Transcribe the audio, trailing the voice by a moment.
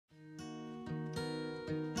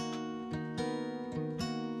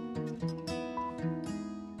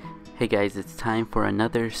Hey guys, it's time for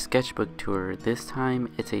another sketchbook tour. This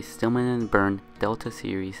time it's a Stillman & Byrne Delta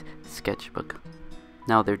Series sketchbook.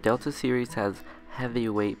 Now their Delta Series has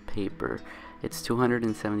heavyweight paper. It's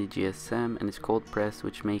 270 GSM and it's cold pressed,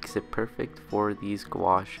 which makes it perfect for these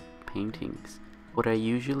gouache paintings. What I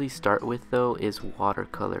usually start with though is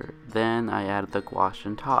watercolor, then I add the gouache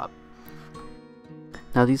on top.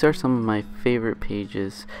 Now these are some of my favorite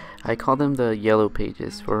pages. I call them the yellow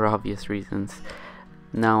pages for obvious reasons.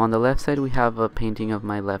 Now on the left side we have a painting of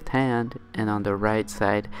my left hand, and on the right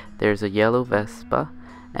side there's a yellow Vespa,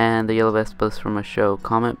 and the yellow Vespa is from a show.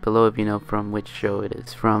 Comment below if you know from which show it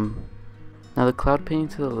is from. Now the cloud painting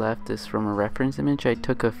to the left is from a reference image I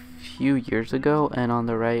took a few years ago, and on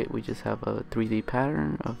the right we just have a 3D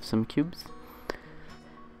pattern of some cubes.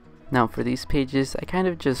 Now for these pages I kind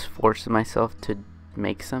of just forced myself to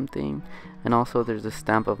make something, and also there's a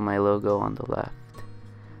stamp of my logo on the left.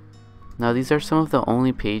 Now these are some of the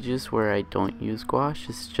only pages where I don't use gouache,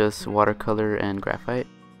 it's just watercolor and graphite.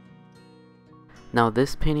 Now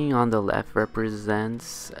this painting on the left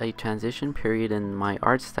represents a transition period in my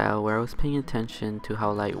art style where I was paying attention to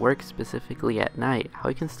how light works, specifically at night, how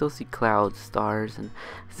you can still see clouds, stars, and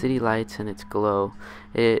city lights and its glow.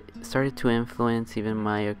 It started to influence even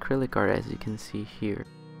my acrylic art, as you can see here.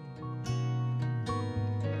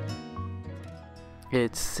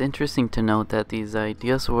 It's interesting to note that these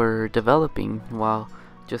ideas were developing while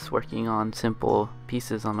just working on simple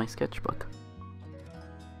pieces on my sketchbook.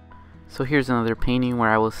 So here's another painting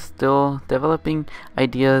where I was still developing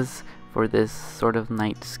ideas for this sort of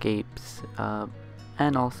nightscapes,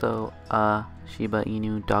 and also a Shiba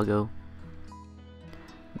Inu doggo.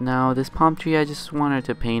 Now this palm tree, I just wanted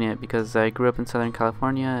to paint it because I grew up in Southern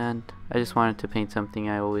California and I just wanted to paint something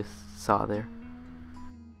I always saw there.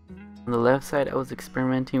 On the left side I was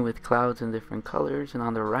experimenting with clouds in different colors, and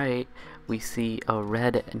on the right we see a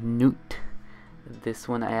red newt. This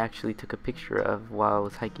one I actually took a picture of while I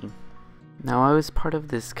was hiking. Now I was part of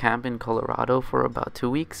this camp in Colorado for about 2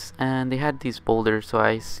 weeks, and they had these boulders, so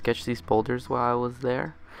I sketched these boulders while I was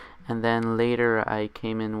there, and then later I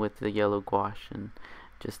came in with the yellow gouache and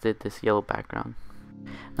just did this yellow background.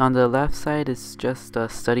 Now on the left side is just a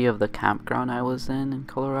study of the campground I was in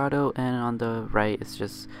Colorado, and on the right is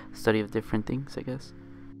just a study of different things, I guess.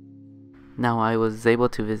 Now I was able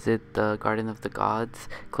to visit the Garden of the Gods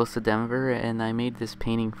close to Denver, and I made this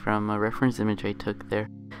painting from a reference image I took there.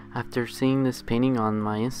 After seeing this painting on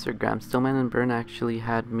my Instagram, Stillman & Byrne actually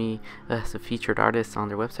had me as a featured artist on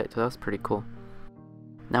their website, so that was pretty cool.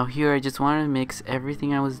 Now here I just wanted to mix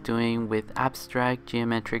everything I was doing with abstract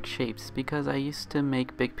geometric shapes, because I used to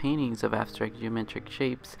make big paintings of abstract geometric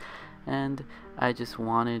shapes, and I just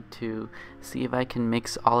wanted to see if I can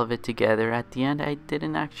mix all of it together. At the end I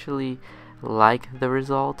didn't actually like the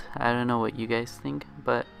result. I don't know what you guys think,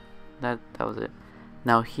 but that was it.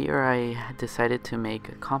 Now here I decided to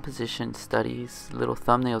make composition studies, little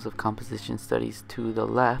thumbnails of composition studies to the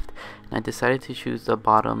left, and I decided to choose the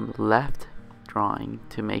bottom left drawing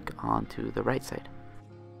to make onto the right side.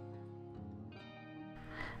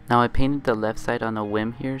 Now I painted the left side on a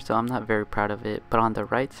whim here, so I'm not very proud of it, but on the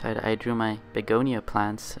right side I drew my begonia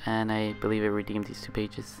plants, and I believe it redeemed these 2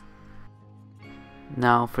 pages.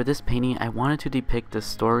 Now for this painting I wanted to depict the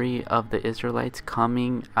story of the Israelites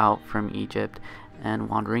coming out from Egypt and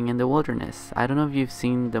wandering in the wilderness. I don't know if you've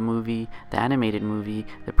seen the movie, the animated movie,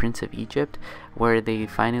 The Prince of Egypt, where they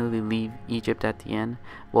finally leave Egypt at the end.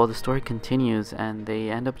 Well, the story continues and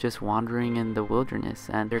they end up just wandering in the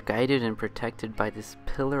wilderness, and they're guided and protected by this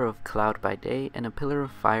pillar of cloud by day and a pillar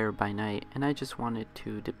of fire by night, and I just wanted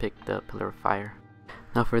to depict the pillar of fire.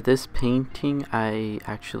 Now for this painting I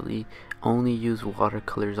actually only use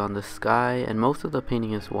watercolors on the sky, and most of the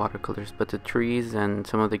painting is watercolors, but the trees and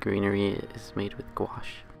some of the greenery is made with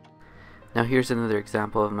gouache. Now here's another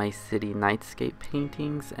example of my city nightscape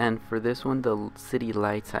paintings, and for this one the city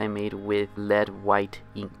lights I made with lead white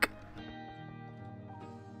ink.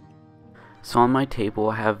 So on my table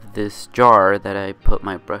I have this jar that I put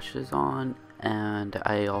my brushes on, and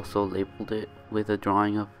I also labeled it with a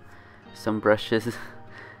drawing of some brushes.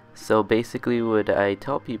 So basically what I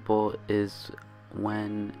tell people is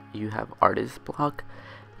when you have artist block,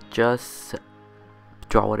 just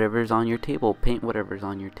draw whatever's on your table, paint whatever's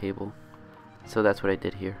on your table. So that's what I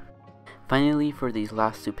did here. Finally, for these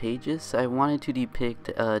last 2 pages, I wanted to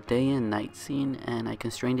depict a day and night scene, and I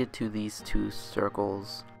constrained it to these 2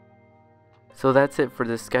 circles. So that's it for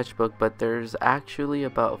this sketchbook, but there's actually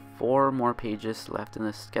about 4 more pages left in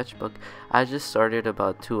the sketchbook. I just started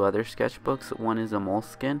about 2 other sketchbooks. One is a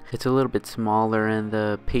moleskin. It's a little bit smaller and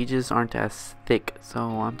the pages aren't as thick, so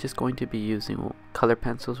I'm just going to be using color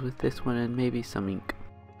pencils with this one and maybe some ink.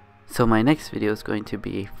 So my next video is going to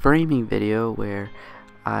be a framing video where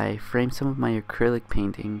I frame some of my acrylic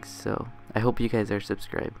paintings, so I hope you guys are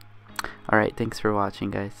subscribed. Alright, thanks for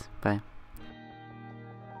watching guys. Bye.